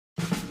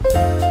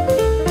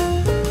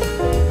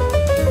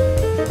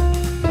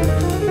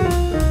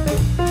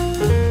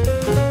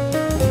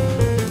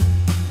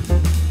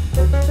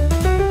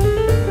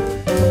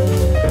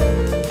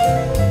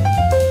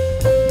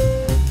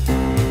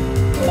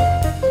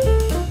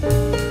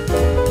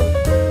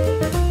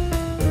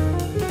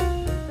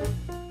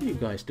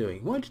nice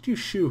doing. Why did you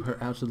shoo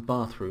her out of the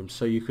bathroom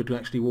so you could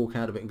actually walk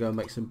out of it and go and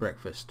make some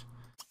breakfast?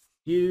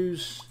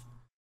 Use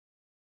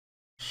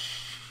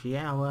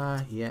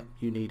shower. Yep,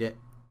 you need it.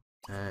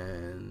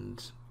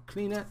 And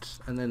clean it,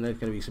 and then there's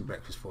going to be some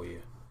breakfast for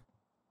you.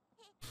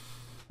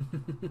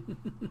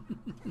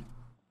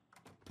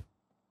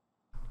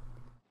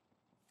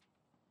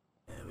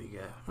 There we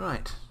go.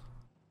 Right.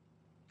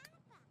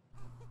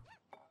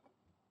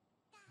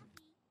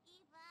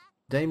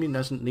 Damien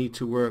doesn't need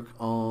to work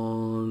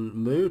on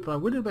mood, but I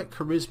wonder about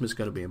charisma is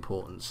going to be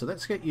important. So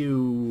let's get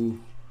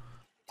you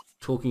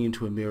talking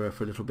into a mirror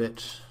for a little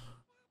bit.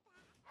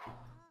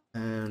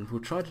 And we'll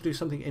try to do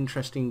something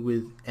interesting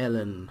with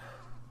Ellen.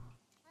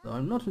 Though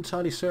I'm not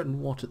entirely certain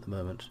what at the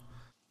moment.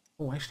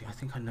 Oh, actually, I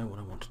think I know what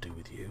I want to do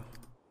with you.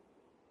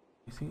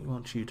 I think I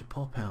want you to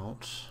pop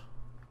out.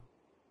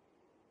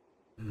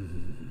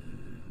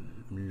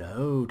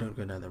 No, don't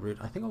go down that route.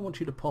 I think I want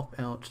you to pop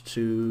out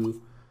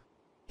to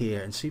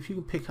here and see if you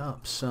can pick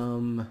up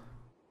some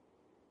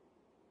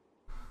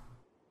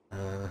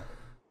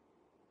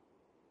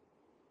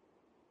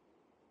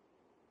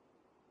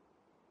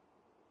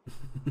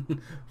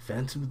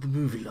Phantom of the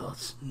Movie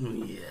Lots.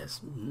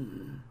 Yes.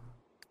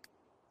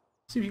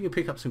 See if you can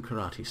pick up some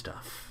karate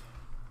stuff.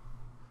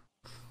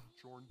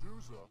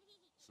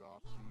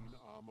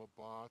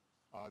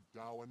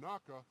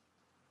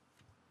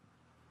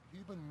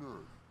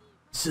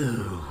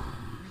 So,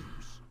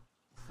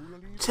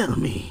 tell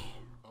me,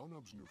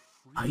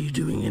 are you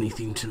doing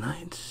anything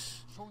tonight?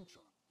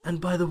 And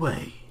by the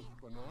way,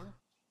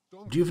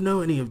 do you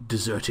know any of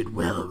deserted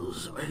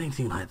wells or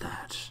anything like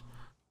that?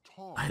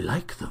 I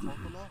like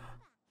them.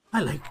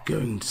 I like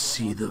going to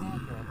see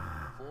them.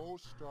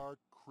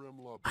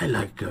 I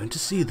like going to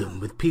see them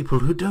with people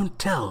who don't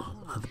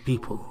tell other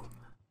people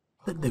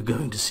that they're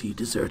going to see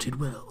deserted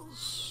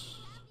wells.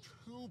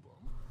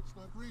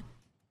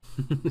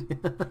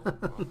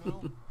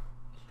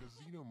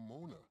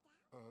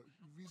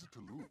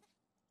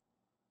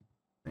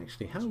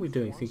 Actually, how are we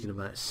doing thinking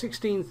about it?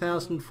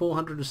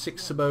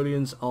 16,406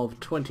 simoleons of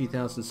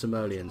 20,000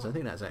 simoleons. I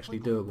think that's actually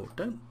doable.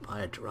 Don't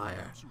buy a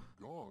dryer.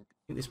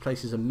 I think this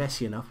place is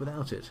messy enough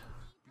without it.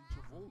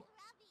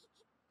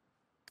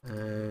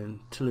 And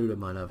Talula,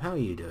 my love, how are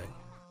you doing?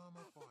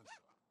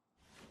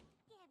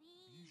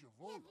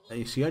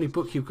 It's the only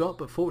book you've got,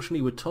 but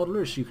fortunately with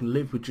toddlers you can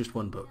live with just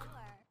one book.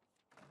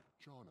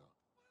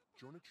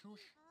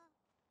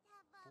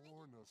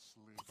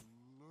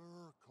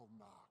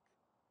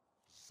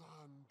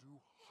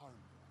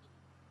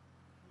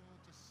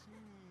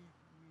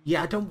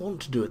 Yeah, I don't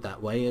want to do it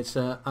that way. It's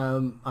I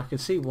can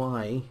see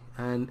why,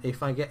 and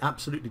if I get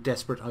absolutely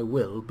desperate I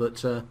will,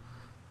 but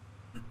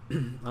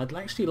I'd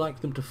actually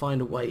like them to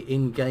find a way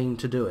in-game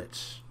to do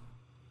it.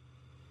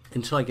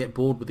 Until I get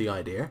bored with the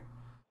idea,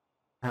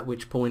 at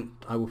which point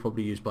I will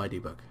probably use by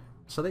debug.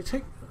 So they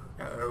take...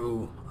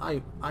 Oh,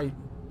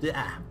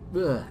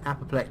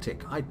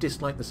 apoplectic. I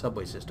dislike the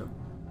subway system.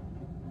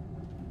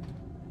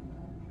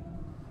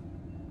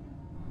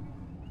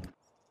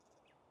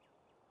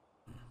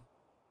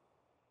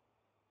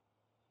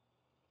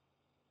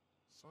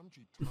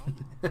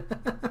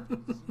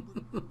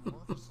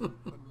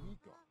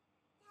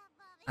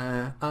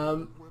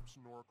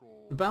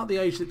 About the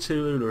age that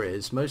Talula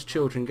is, most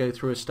children go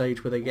through a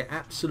stage where they get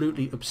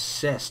absolutely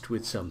obsessed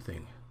with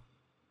something.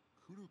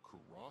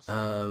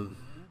 My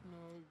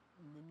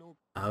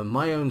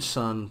own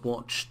son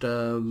watched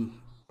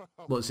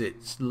what was it?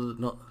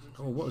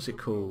 What was it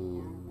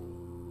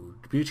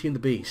called? Beauty and the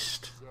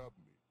Beast.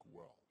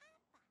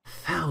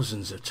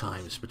 Thousands of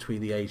times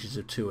between the ages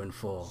of 2 and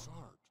 4.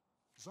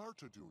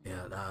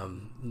 Yeah,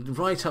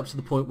 right up to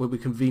the point where we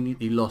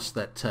conveniently lost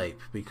that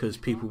tape because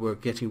people were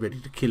getting ready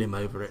to kill him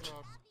over it.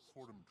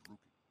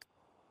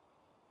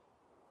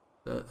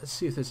 Let's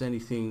see if there's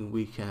anything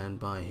we can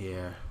buy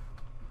here.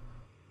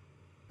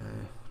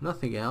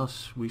 Nothing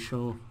else. We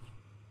shall...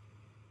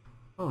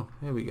 Oh,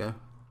 here we go.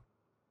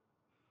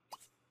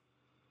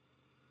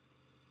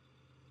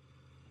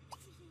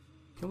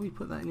 Can we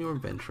put that in your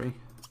inventory?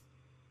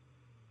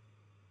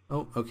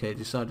 Oh, okay,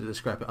 decided to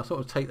scrap it. I thought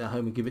I'd take that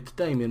home and give it to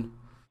Damien.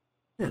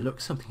 Yeah, look,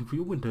 something for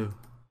your window.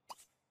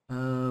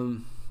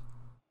 Have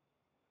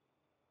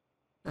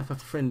a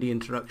friendly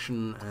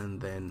introduction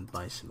and then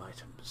buy some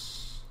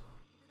items.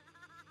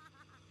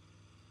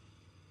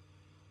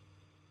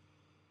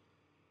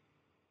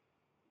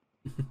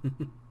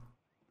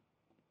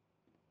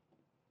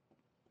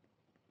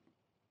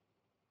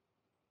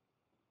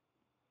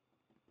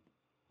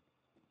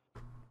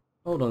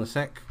 Hold on a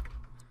sec.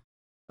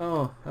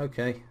 Oh,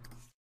 okay.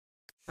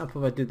 How if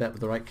I did that with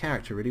the right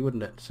character, really,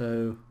 wouldn't it?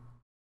 So,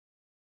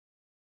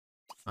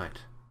 right.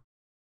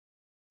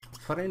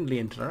 Friendly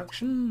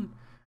introduction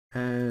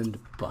and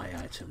buy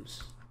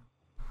items.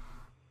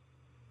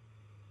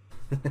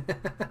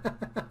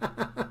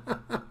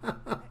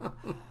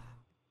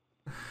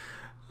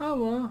 Oh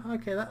well,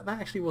 okay, that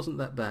actually wasn't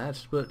that bad,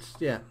 but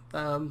yeah,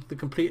 the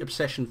complete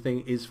obsession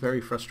thing is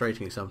very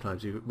frustrating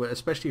sometimes,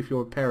 especially if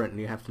you're a parent and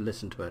you have to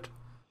listen to it.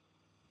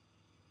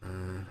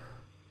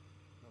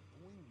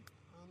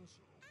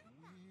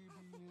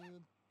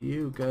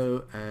 You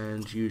go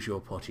and use your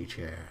potty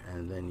chair,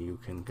 and then you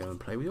can go and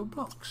play with your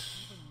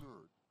blocks.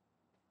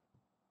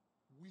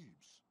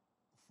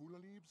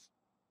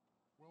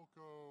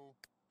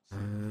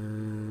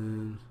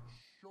 And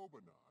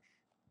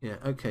yeah,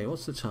 okay,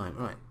 what's the time?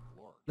 Right,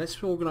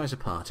 let's organise a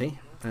party,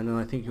 and then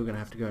I think you're going to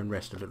have to go and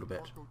rest a little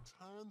bit.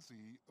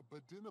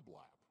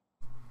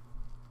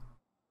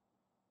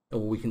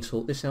 Or we can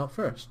sort this out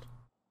first.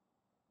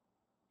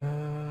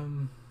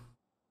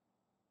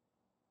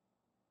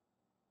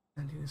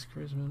 Handiness,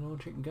 charisma,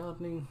 logic, and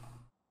gardening.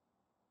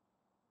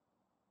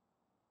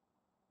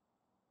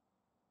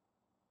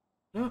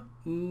 No,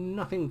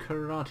 nothing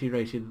karate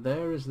rated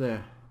there, is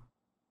there?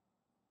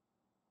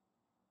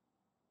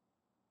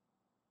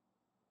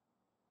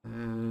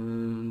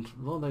 And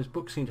while those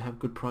books seem to have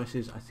good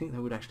prices, I think they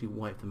would actually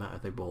wipe them out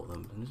if they bought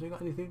them. And has they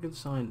got anything you can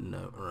sign?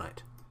 No,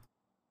 alright.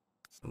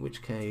 In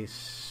which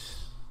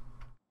case,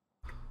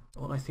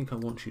 all I think I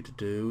want you to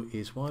do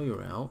is, while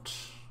you're out,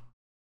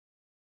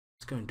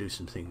 let's go and do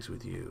some things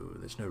with you.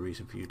 There's no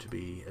reason for you to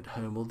be at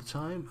home all the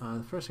time.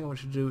 The first thing I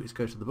want you to do is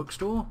go to the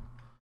bookstore,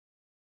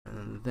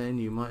 and then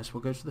you might as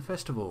well go to the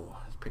festival.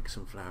 Let's pick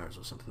some flowers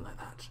or something like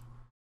that.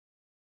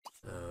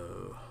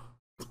 So,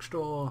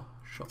 bookstore,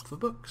 shop for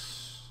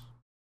books.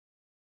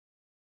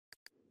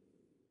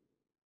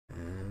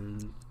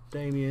 And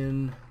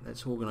Damien,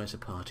 let's organise a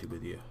party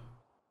with you.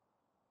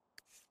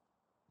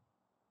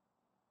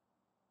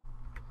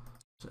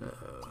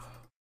 So,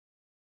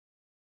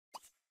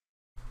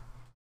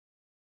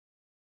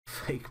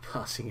 fake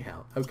passing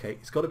out. Okay,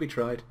 it's got to be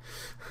tried.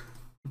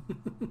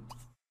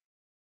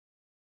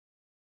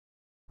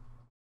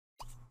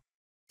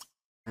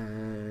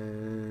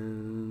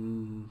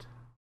 And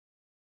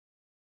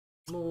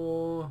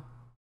more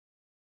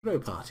grow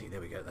party. There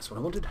we go. That's what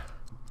I wanted.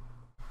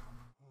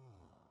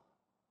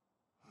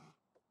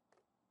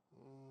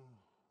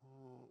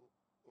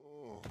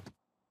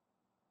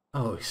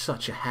 Oh, he's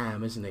such a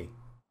ham, isn't he?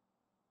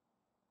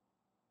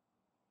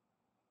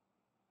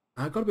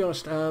 I've got to be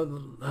honest,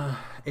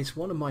 it's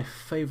one of my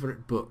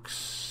favourite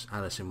books,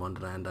 Alice in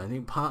Wonderland. I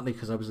think partly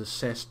because I was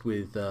obsessed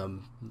with,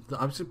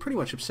 I was pretty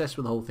much obsessed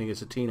with the whole thing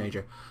as a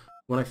teenager.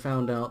 When I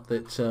found out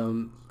that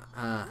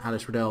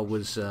Alice Riddell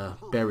was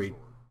buried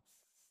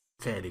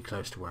fairly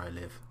close to where I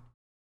live.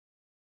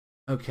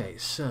 Okay,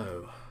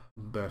 so,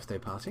 birthday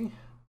party.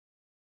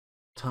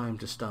 Time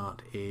to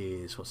start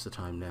is, what's the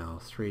time now?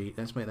 3,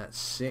 let's make that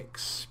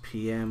 6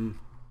 PM.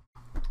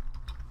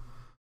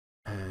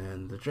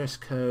 And the dress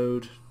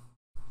code.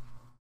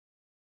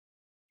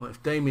 Well,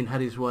 if Damien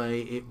had his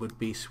way, it would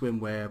be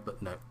swimwear,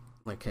 but no.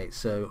 Okay,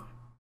 so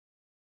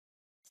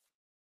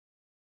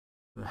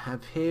we'll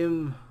have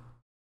him.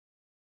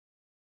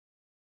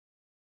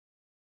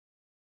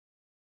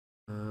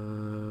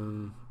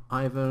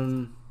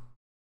 Ivan.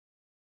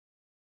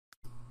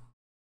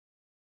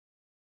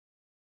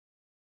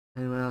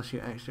 Anyone else you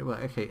actually... Well,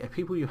 okay,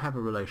 people you have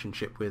a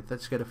relationship with.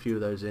 Let's get a few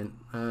of those in.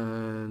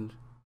 And...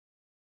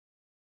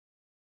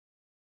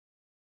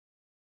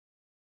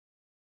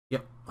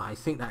 Yep, I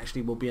think that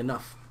actually will be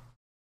enough.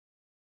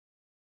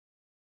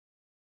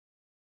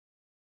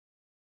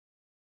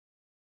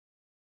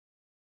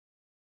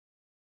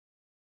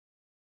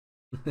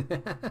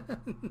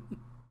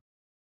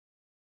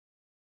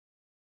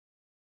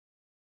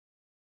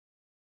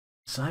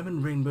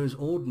 Simon Rainbow's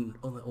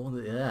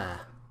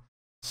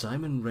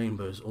Simon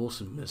Rainbow's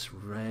awesomeness,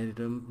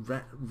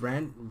 randomness?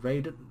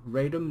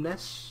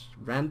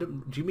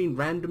 Random? Do you mean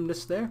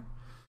randomness there?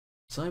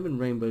 Simon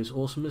Rainbow's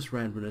awesomeness,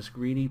 randomness,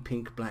 greedy,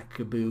 pink, black,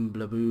 kaboom,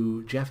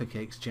 blaboo, Jaffa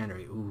Cakes,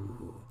 January.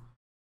 Ooh,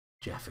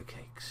 Jaffa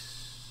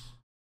Cakes.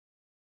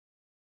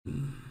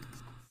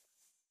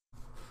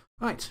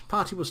 Right,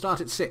 party will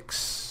start at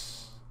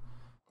 6.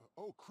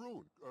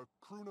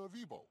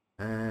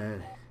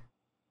 And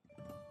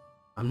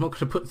I'm not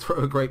going to throw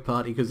a great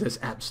party because there's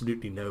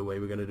absolutely no way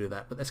we're going to do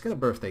that. But let's get a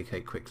birthday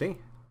cake quickly.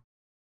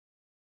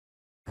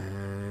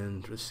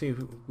 And let's see if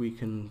we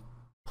can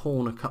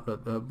pawn a couple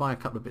of, buy a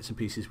couple of bits and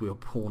pieces. We'll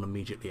pawn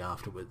immediately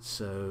afterwards.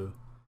 So,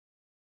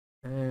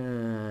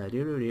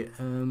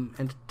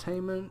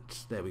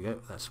 entertainment. There we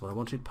go. That's what I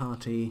wanted.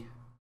 Party.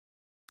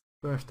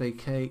 Birthday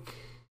cake.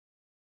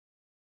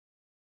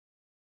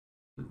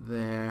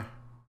 There.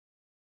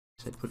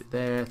 Said put it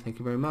there. Thank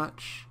you very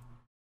much.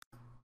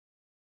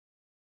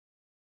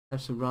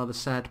 Have some rather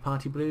sad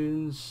party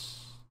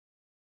balloons.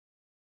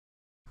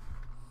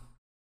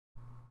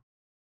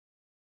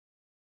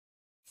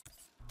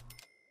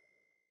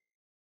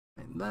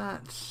 Like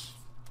that.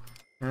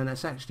 And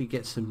let's actually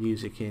get some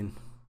music in.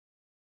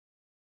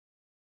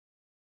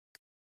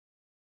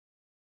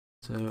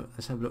 So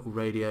let's have a little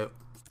radio.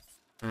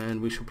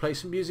 And we shall play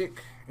some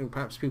music. And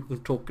perhaps people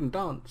can talk and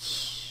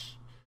dance.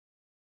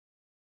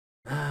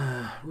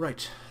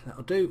 Right,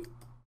 that'll do.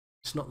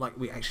 It's not like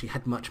we actually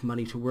had much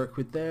money to work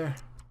with there.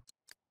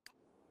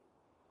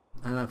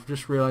 And I've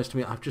just realised to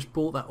me, I've just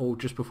bought that all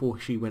just before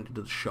she went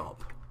into the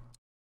shop.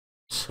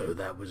 So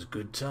that was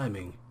good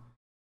timing.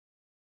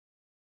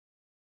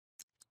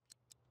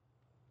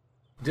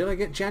 Did I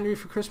get January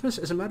for Christmas?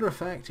 As a matter of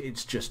fact,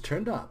 it's just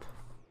turned up.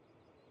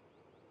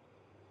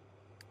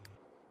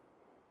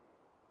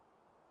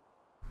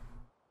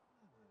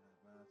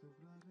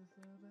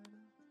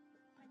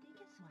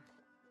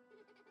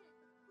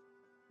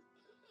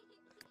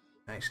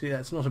 Actually,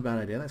 that's not a bad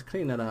idea. Let's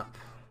clean that up.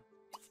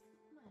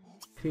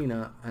 Clean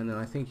up, and then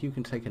I think you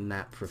can take a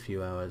nap for a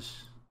few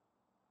hours.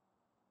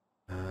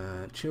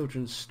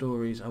 Children's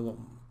stories. I want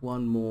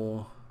one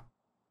more.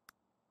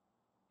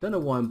 Don't know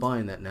why I'm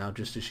buying that now,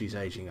 just as she's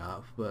aging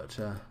up, but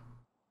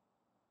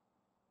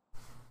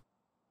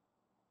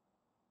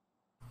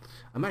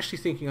I'm actually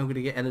thinking I'm going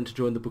to get Ellen to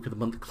join the Book of the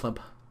Month Club.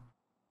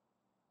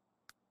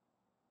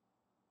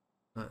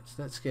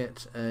 Let's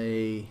get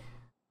a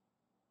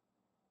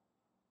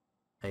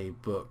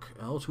book.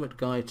 Ultimate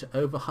Guide to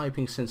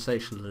Overhyping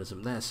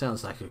Sensationalism. That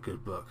sounds like a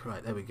good book.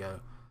 Right, there we go.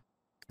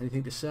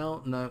 Anything to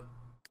sell? No.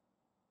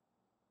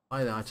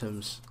 Buy the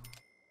items,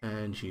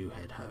 and you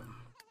head home.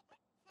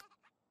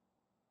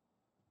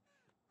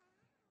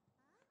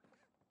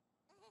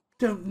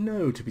 Don't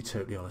know, to be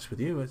totally honest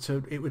with you.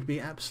 So it would be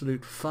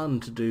absolute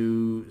fun to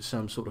do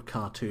some sort of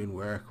cartoon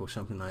work or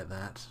something like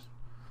that.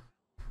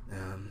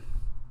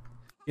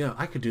 You know,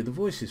 I could do the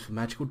voices for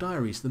Magical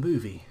Diaries, the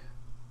movie.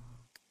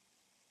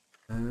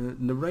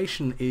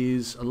 Narration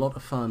is a lot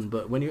of fun,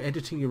 but when you're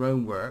editing your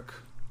own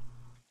work,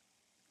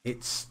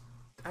 it's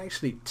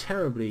actually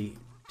terribly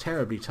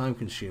time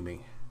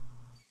consuming.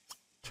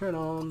 Turn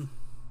on,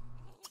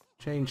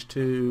 change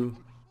to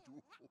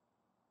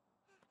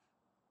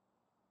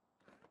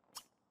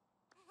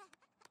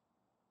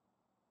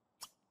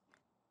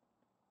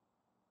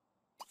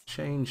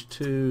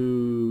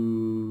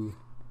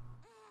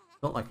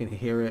not like I can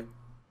hear it.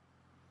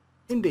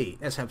 Indie.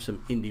 Let's have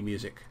some indie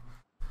music.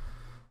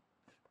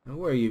 Now,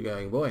 where are you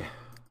going, boy?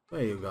 Where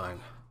are you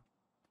going?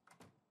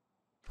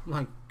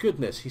 My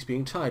goodness, he's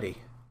being tidy.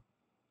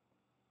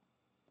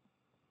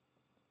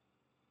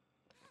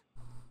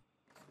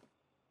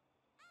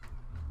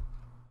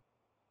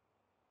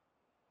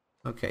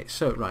 Okay,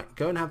 so, right,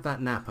 go and have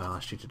that nap I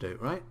asked you to do,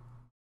 right?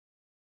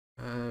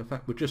 In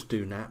fact, we'll just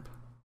do nap.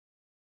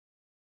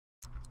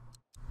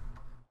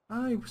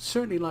 I would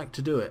certainly like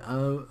to do it.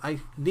 I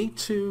need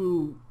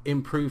to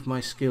improve my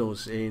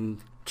skills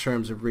in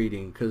terms of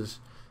reading, because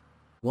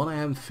one, I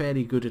am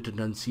fairly good at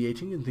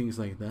enunciating and things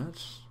like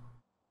that.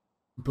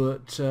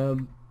 But, I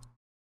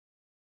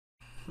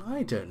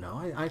don't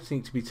know. I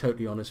think, to be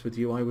totally honest with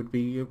you, I would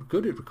be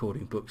good at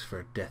recording books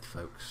for deaf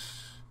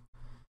folks.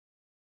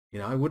 You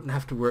know, I wouldn't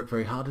have to work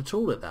very hard at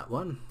all at that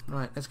one.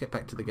 Right, let's get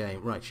back to the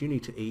game. Right, you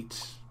need to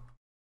eat.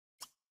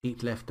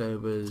 Eat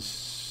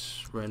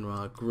leftovers,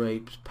 Renoir,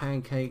 grapes,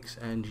 pancakes,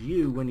 and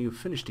you, when you've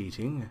finished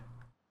eating,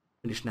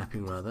 finished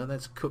napping rather,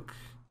 let's cook,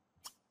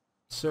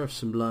 serve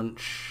some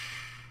lunch.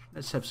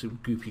 Let's have some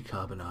goopy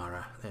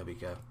carbonara. There we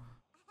go.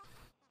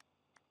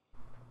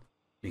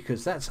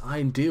 Because that's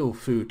ideal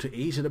food to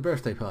eat at a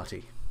birthday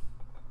party.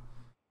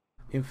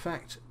 In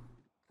fact,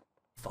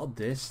 thought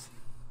this.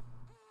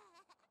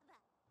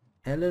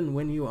 Ellen,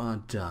 when you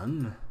are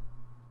done,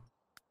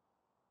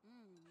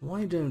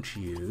 why don't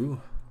you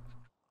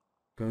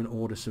go and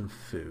order some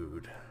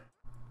food?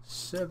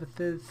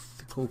 Services,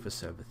 call for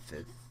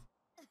services.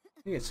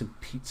 Get some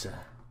pizza.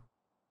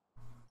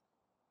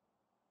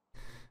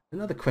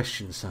 Another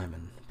question,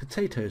 Simon.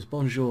 Potatoes,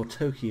 bonjour,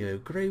 Tokyo,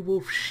 grey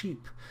wolf,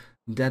 sheep,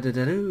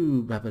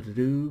 da-da-da-doo,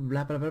 ba-ba-da-doo,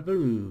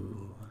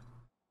 blah-blah-blah-boo.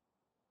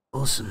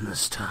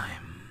 Awesomeness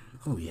time.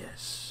 Oh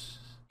yes.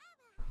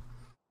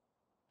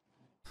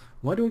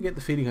 Why do I get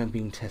the feeling I'm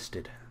being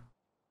tested?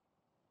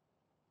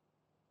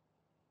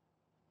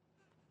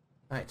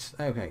 Right,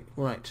 okay,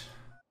 right.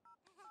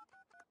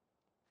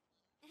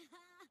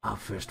 Our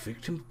first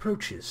victim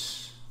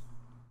approaches.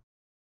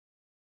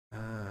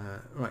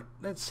 Right,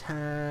 let's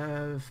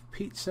have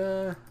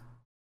pizza.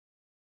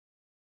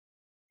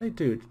 They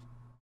don't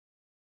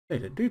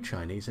do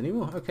Chinese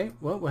anymore. Okay,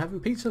 well, we're having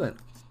pizza then.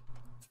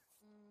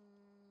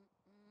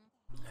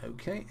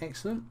 Okay,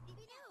 excellent.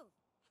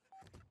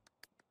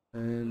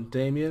 And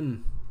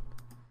Damien,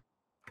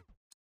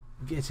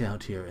 get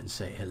out here and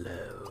say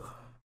hello.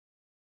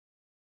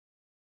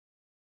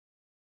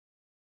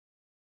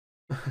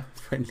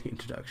 Friendly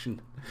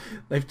introduction.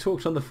 They've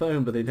talked on the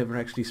phone, but they've never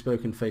actually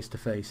spoken face to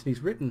face. He's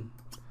written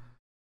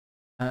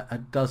a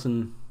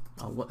dozen.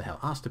 Oh, what the hell?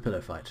 Asked a pillow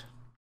fight.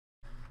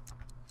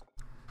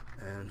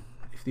 And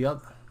if the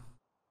other.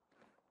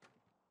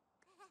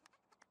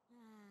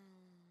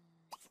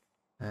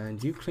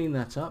 And you clean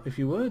that up, if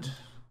you would.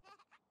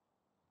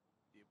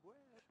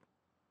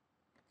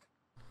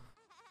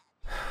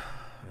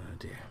 Oh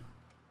dear.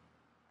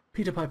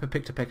 Peter Piper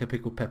picked a peck of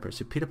pickled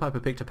peppers. If Peter Piper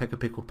picked a peck of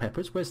pickled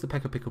peppers, where's the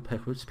peck of pickled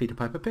peppers Peter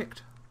Piper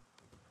picked?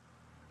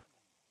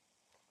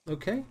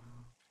 Okay.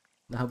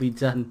 I'll be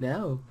done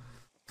now.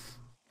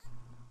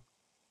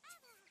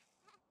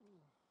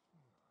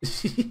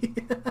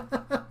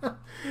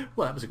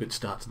 Well, that was a good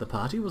start to the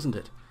party, wasn't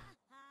it?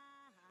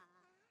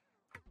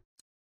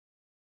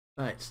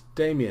 Right,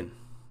 Damien.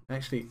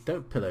 Actually,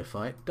 don't pillow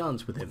fight.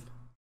 Dance with him.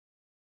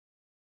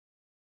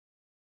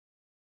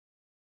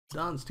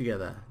 Dance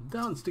together.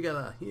 Dance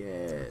together.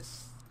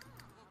 Yes.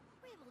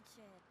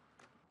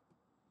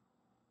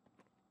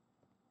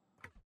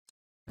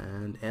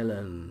 And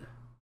Ellen.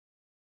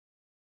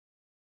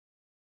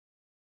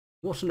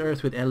 What on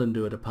earth would Ellen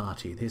do at a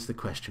party? Here's the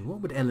question.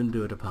 What would Ellen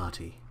do at a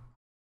party?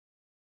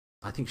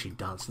 I think she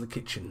danced in the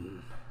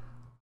kitchen.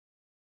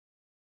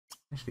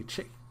 Actually,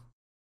 check.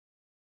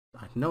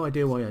 I have no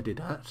idea why I did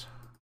that.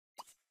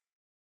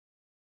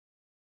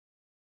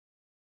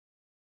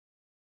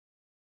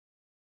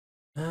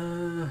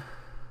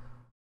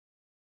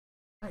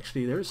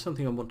 Actually, there is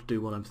something I want to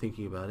do while I'm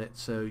thinking about it.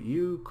 So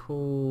you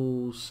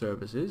call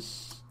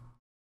services,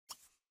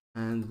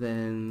 and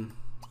then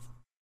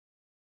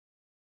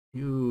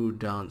you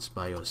dance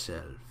by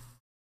yourself.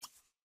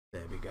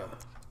 There we go.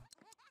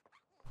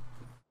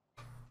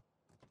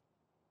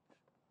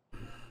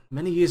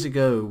 Many years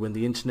ago, when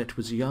the internet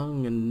was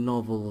young and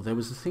novel, there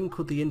was a thing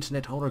called the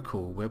Internet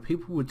Oracle, where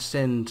people would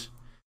send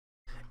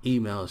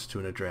emails to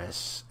an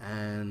address,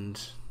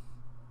 and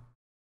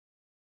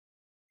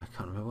I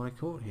can't remember what I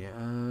called here.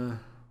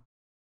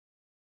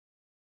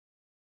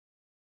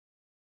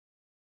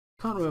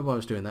 Can't remember why I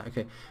was doing that.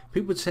 Okay,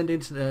 people would send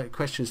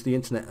questions to the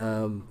Internet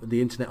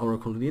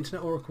Oracle, and the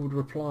Internet Oracle would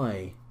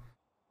reply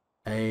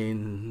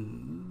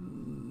in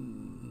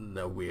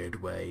a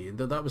weird way.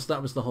 That was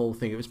the whole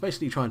thing. It was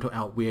basically trying to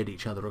out-weird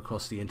each other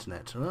across the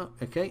internet. Oh,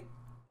 okay,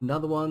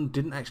 another one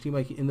didn't actually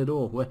make it in the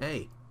door. Well,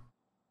 hey.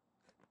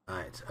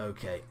 Right,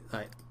 okay.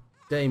 Right,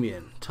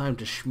 Damien, time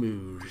to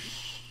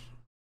schmooze.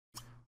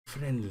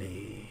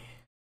 Friendly.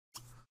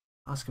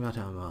 Ask about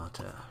our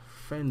martyr.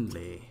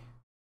 Friendly.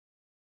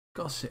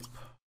 Gossip.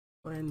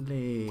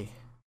 Friendly.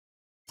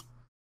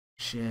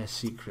 Share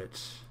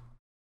secrets.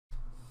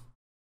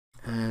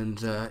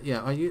 And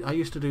yeah, I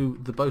used to do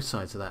the both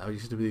sides of that. I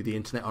used to do the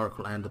Internet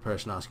Oracle and the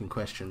person asking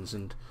questions,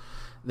 and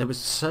there was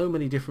so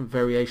many different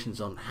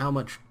variations on how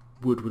much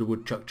wood would a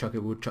woodchuck chuck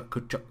a woodchuck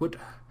could chuck wood,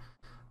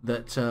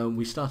 that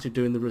we started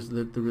doing the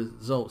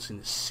results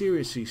in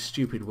seriously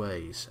stupid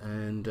ways.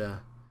 And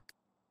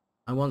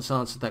I once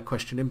answered that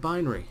question in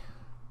binary.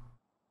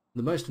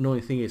 The most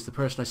annoying thing is the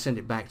person I sent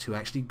it back to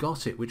actually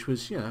got it, which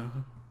was, you know,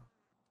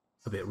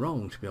 a bit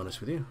wrong, to be honest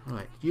with you.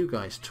 Right, you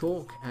guys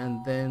talk,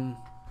 and then...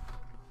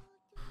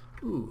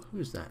 Ooh,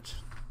 who's that?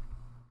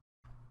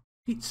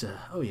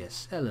 Pizza. Oh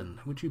yes, Ellen,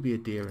 would you be a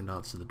dear and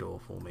answer the door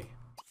for me?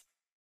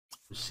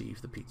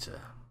 Receive the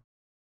pizza.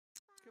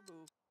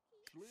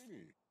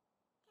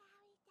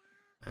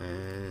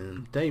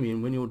 And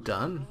Damien, when you're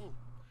done,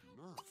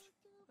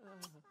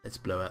 let's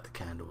blow out the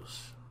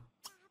candles.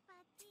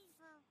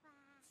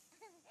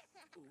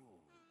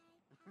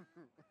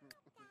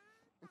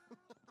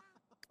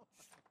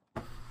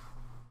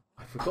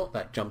 I forgot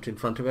that jumped in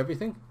front of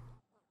everything.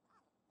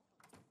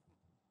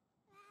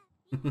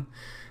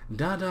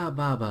 Dada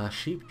Baba,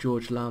 Sheep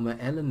George Llama,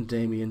 Ellen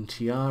Damien,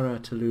 Tiara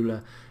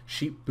Talula,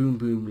 Sheep Boom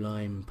Boom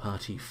Lime,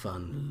 Party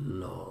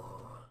Fun, lol.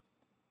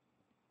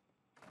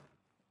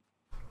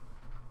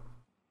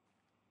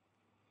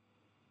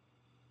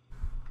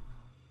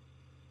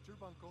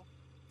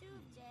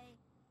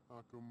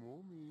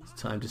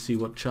 It's time to see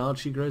what child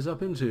she grows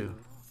up into.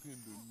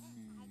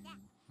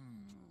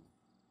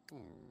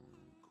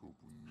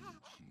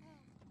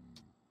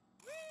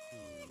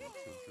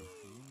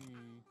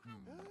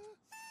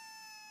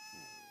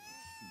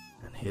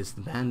 And here's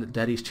the man that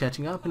Daddy's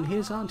chatting up, and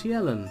here's Auntie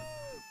Ellen.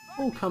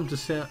 All come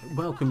to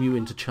welcome you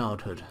into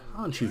childhood.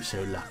 Aren't you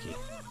so lucky?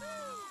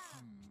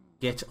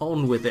 Get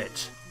on with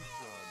it.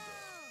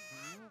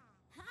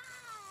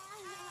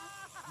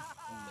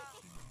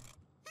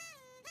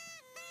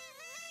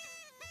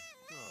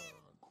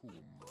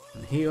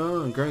 And here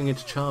you are, growing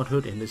into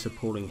childhood in this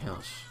appalling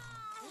house.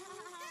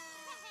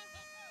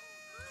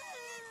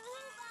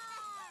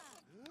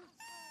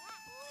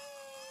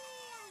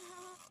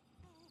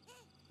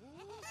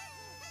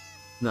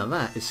 Now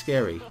that is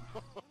scary.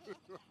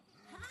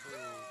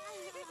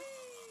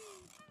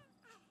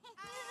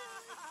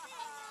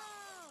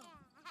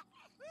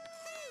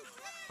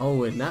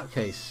 Oh, in that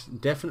case,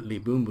 definitely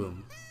Boom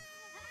Boom.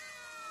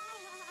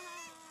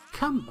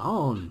 Come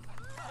on!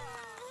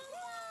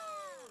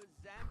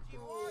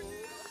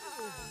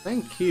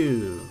 Thank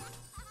you!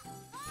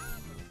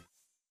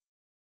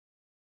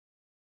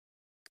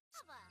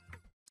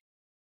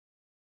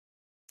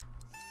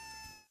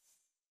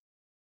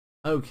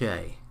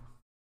 Okay.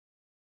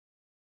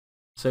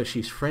 So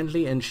she's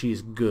friendly and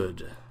she's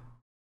good.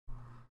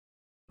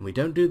 We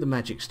don't do the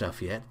magic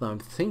stuff yet, though I'm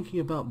thinking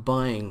about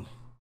buying...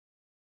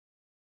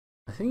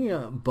 I'm thinking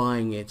about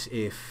buying it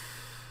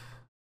if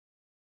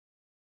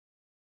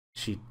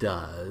she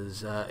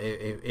does,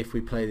 if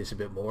we play this a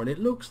bit more, and it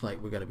looks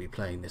like we're going to be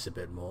playing this a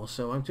bit more,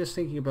 so I'm just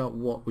thinking about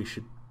what we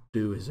should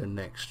do as a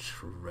next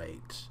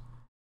trait.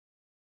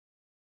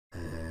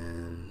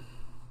 And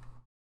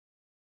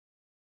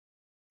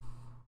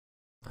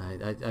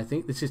I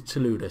think this is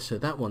Talula, so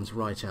that one's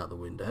right out the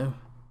window.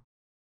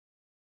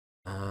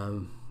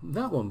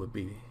 That one would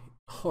be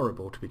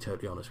horrible, to be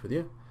totally honest with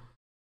you.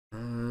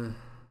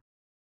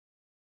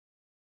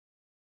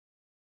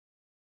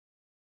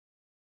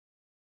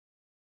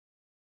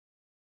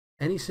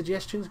 Any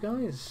suggestions,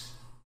 guys?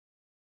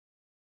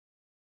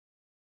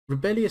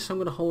 Rebellious, I'm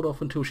going to hold off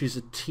until she's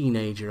a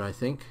teenager, I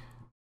think.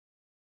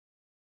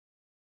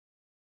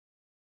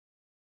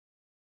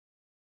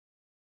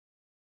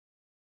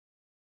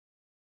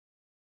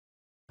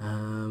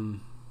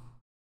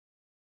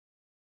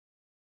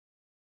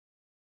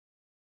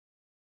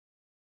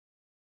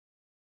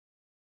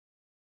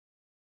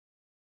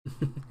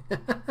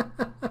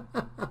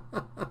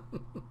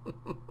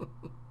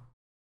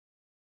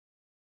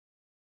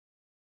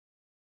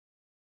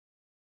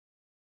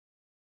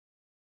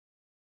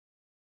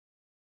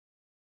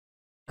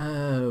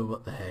 Oh,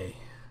 what the hey.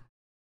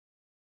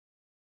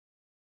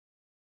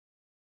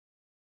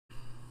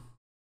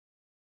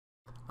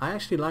 I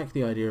actually like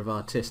the idea of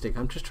artistic.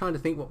 I'm just trying to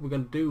think what we're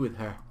going to do with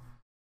her.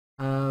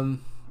 And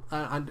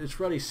it's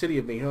really silly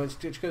of me. You know, it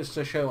just goes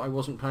to show I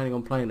wasn't planning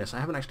on playing this. I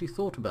haven't actually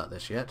thought about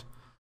this yet.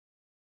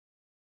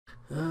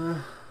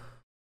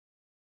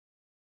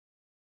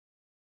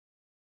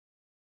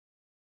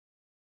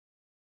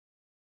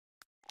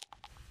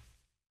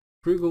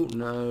 Frugal,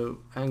 no.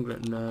 Angler,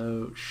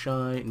 no.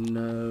 Shy,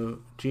 no.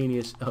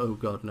 Genius, oh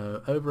god,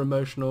 no.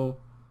 Over-emotional,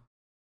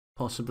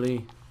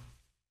 possibly.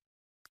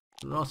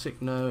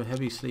 Neurotic, no.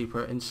 Heavy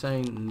sleeper.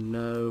 Insane,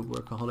 no.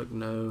 Workaholic,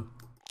 no.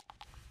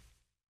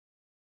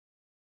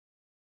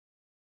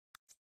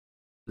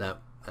 No,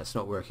 that's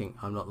not working.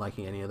 I'm not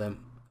liking any of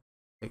them.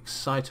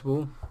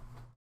 Excitable.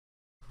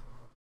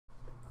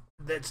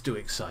 Let's do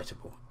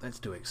excitable. Let's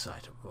do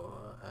excitable.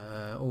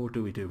 Or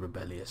do we do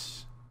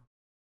rebellious?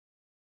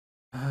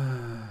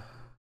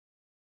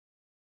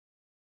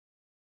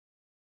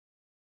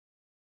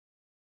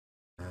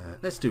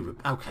 Let's do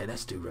okay.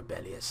 Let's do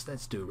rebellious.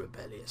 Let's do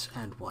rebellious.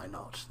 And why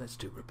not? Let's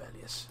do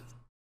rebellious.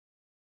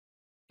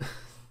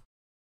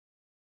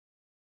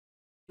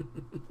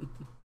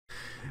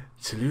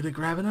 Talula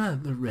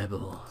Gravina, the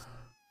rebel.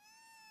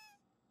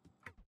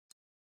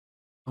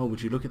 Oh,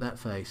 would you look at that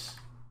face?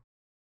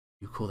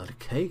 You call that a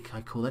cake?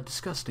 I call that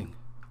disgusting.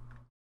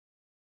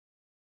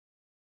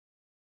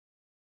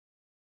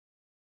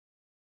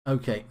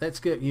 Okay, let's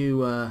get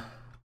you.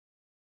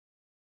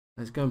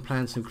 Let's go and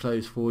plan some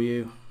clothes for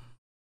you,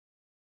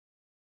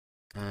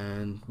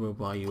 and we'll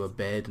buy you a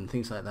bed and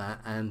things like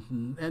that.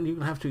 And you're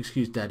gonna have to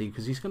excuse Daddy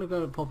because he's gonna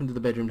go and pop into the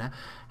bedroom and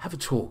have a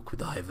talk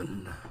with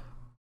Ivan.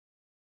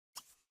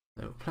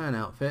 So plan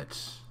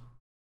outfits.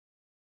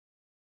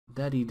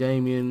 Daddy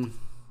Damien.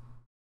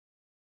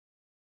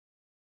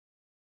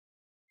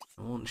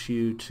 I want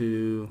you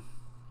to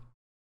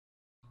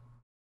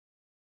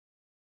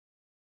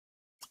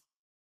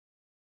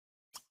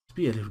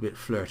be a little bit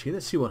flirty.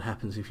 Let's see what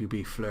happens if you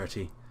be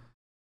flirty.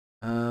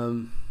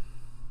 Ask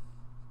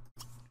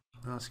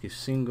if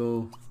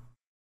single.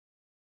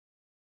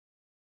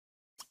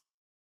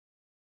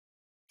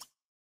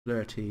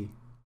 Flirty.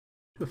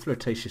 Do a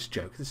flirtatious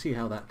joke. Let's see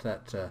how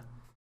that.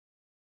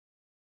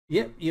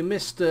 Yep, you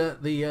missed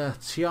the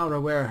tiara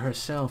wearer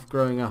herself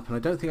growing up, and I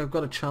don't think I've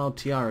got a child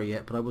tiara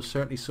yet, but I will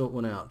certainly sort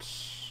one out.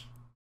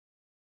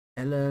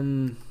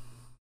 Ellen.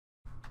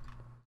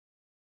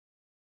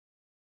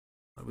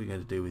 What are we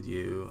going to do with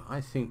you?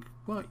 I think,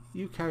 well,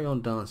 you carry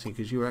on dancing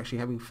because you were actually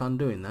having fun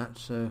doing that,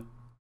 so.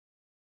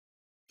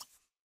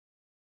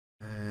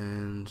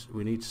 And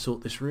we need to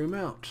sort this room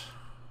out.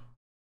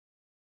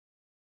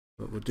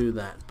 But we'll do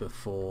that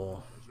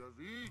before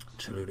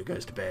Talula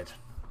goes to bed.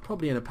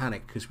 Probably in a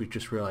panic because we've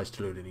just realised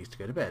Talula needs to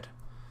go to bed.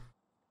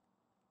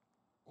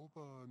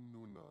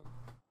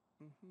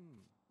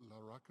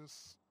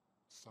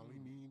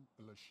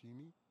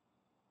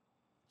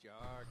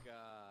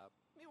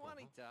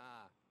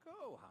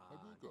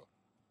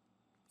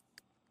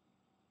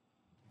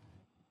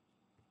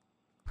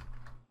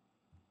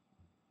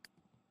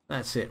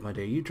 That's it, my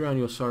dear. You drown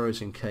your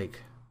sorrows in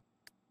cake.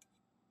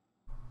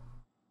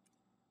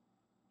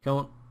 Come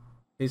on.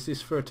 Is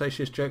this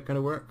flirtatious joke going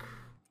to work?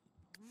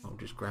 I'll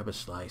just grab a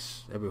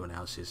slice. Everyone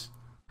else is.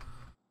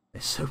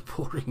 They're so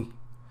boring.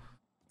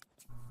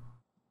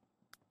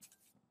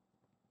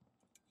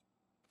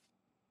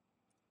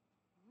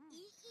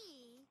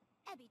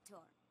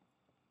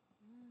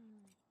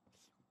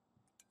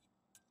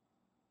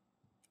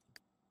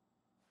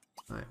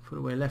 Right, put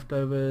away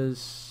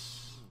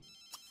leftovers.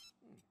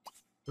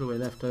 Put away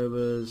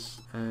leftovers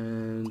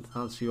and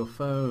answer your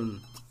phone.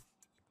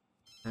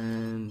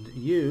 And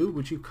you,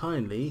 would you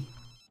kindly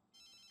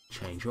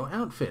change your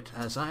outfit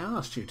as I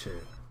asked you to?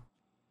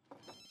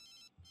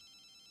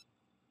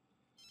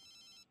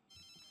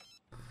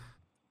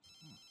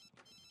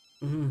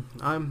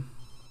 I'm